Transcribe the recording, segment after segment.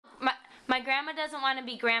grandma doesn't want to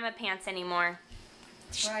be Grandmapants anymore.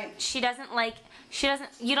 Right. She doesn't,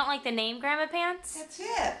 you don't like the name Grandmapants? That's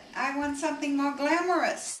it. I want something more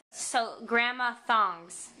glamorous. So, Grandma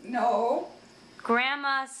Thongs. No.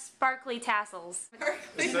 Grandma Sparkly Tassels.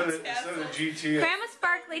 Instead of GT. Grandma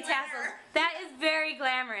Sparkly Tassels. That is very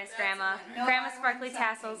glamorous, Grandma. No, Grandma I Sparkly want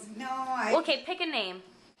Tassels. something. No, I... Okay, pick a name.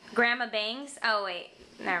 Grandma Bangs? Oh, wait.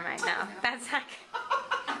 Never mind. No, that's not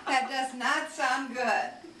good. That does not sound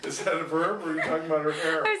good. Is that a verb or are you talking about her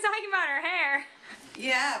hair? I was talking about her hair.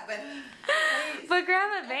 Yeah, but... But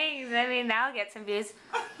Grandma Bangs, I mean, that'll get some views.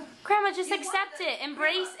 Grandma, just accept it.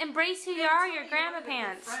 Embrace who you are, your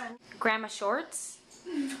Grandmapants. Grandma Shorts?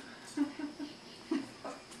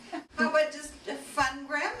 How about just a fun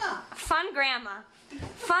grandma? Fun Grandma.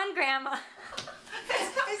 Fun Grandma.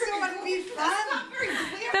 I still want to be fun.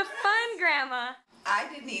 The Fun Grandma. I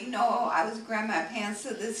didn't even know I was Grandmapants,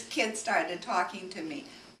 so this kid started talking to me.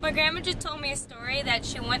 My grandma just told me a story that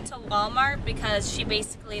she went to Walmart because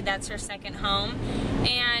that's her second home,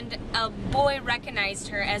 and a boy recognized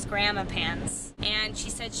her as Grandmapants, and she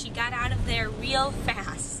said she got out of there real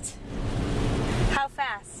fast. How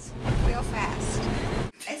fast? Real fast.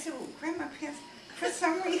 I said, well, Grandmapants, for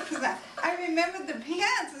some reason, I remember the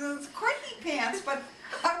pants, and it was Courtney pants, but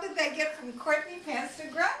how did they get from Courtney pants to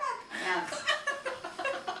Grandmapants?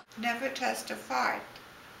 Never trust a fart.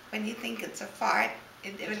 When you think it's a fart,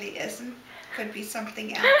 it really isn't. Could be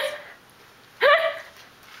something else.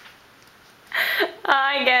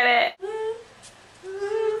 I get it.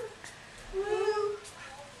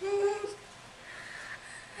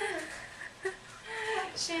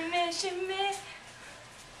 Shimmy, shimmy.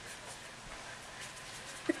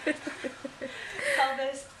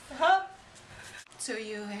 Pelvis up. So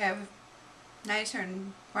you have nicer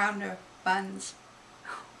and rounder buns.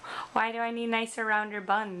 Why do I need nicer, rounder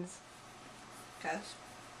buns? Because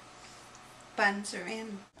buns are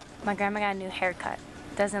in. My grandma got a new haircut.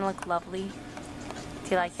 Doesn't it look lovely? Do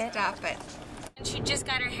you like it? Stop it. And she just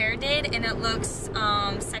got her hair did, and it looks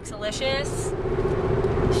sexalicious.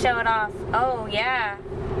 Show it off. Oh yeah.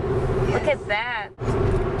 Yes. Look at that.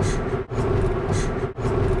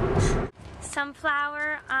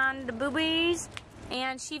 Sunflower on the boobies,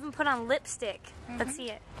 and she even put on lipstick. Let's see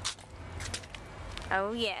it.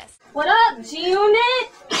 Oh yes. What up, G-Unit?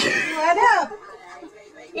 What up?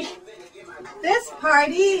 This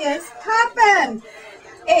party is poppin'.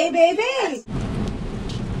 Hey, baby.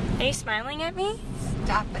 Are you smiling at me?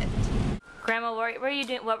 Stop it. Grandma, what were you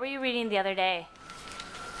doing? What were you reading the other day?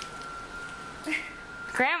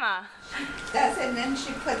 Grandma. That's it, and then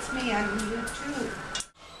she puts me on YouTube.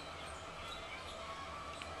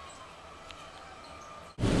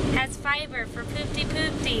 Has fiber for poopty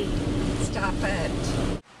poopty. Stop it.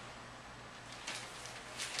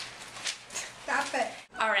 Stop it.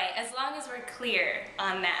 Alright, as long as we're clear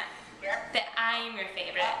on that, that I am your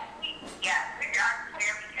favorite. Yes, because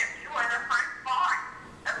you are the firstborn.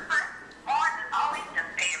 The firstborn is always the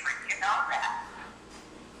favorite, you know that.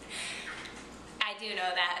 I do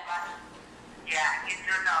know that. Yeah, you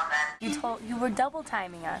do know that. You were double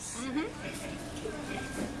timing us.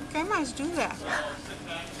 Grandmas do that.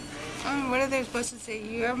 What are they supposed to say?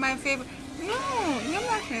 You're my favorite. No, you're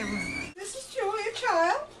my favorite. This is Julia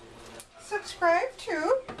Child. Subscribe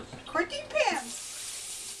to Courtney Pants.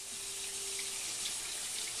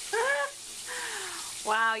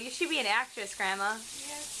 Wow, you should be an actress, Grandma.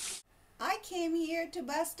 Yes. I came here to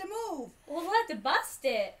bust a move. Well, we'll have to bust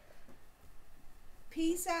it.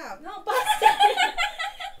 Peace out. No, bust it.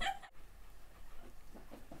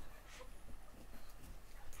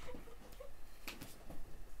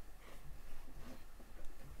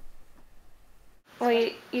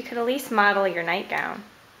 Well, you could at least model your nightgown.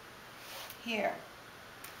 Here.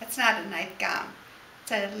 It's not a nightgown.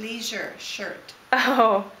 It's a leisure shirt.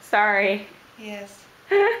 Oh, sorry. Yes.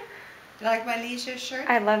 Do you like my leisure shirt?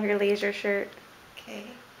 I love your leisure shirt. Okay.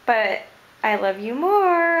 But I love you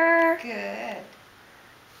more. Good.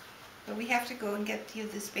 But we have to go and get you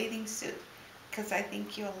this bathing suit because I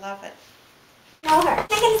think you'll love it. Know her. I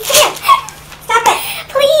can say it. Stop it.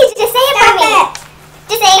 Please, just say it for me.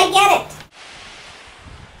 Just say it. I get it.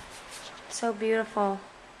 So beautiful.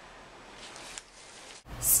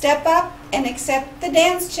 Step up and accept the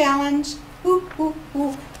dance challenge. Hoo, hoo,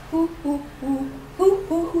 hoo, hoo, hoo, hoo, hoo,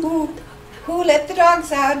 hoo, hoo. Who let the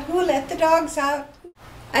dogs out? Who let the dogs out?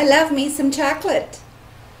 I love me some chocolate.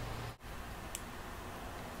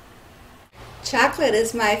 Chocolate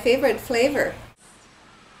is my favorite flavor.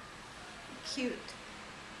 Cute.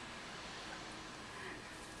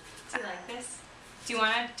 Do you like this? Do you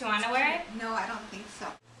wanna wear it? No, I don't think so.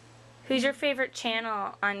 Who's your favorite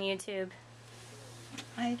channel on YouTube?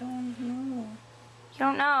 I don't know. You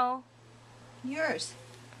don't know? Yours.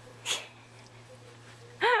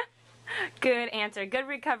 Good answer. Good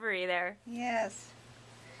recovery there. Yes.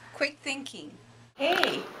 Quick thinking.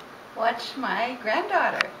 Hey, watch my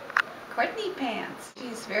granddaughter, Courtney Pants.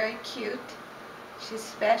 She's very cute. She's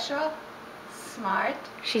special, smart.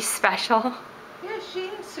 She's special. Yeah, she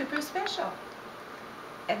is super special.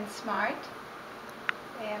 And smart.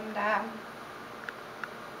 And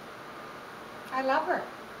I love her.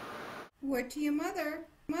 Word to your mother.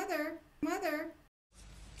 Mother. Mother.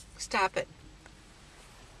 Stop it.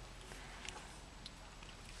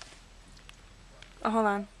 Oh, hold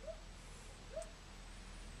on.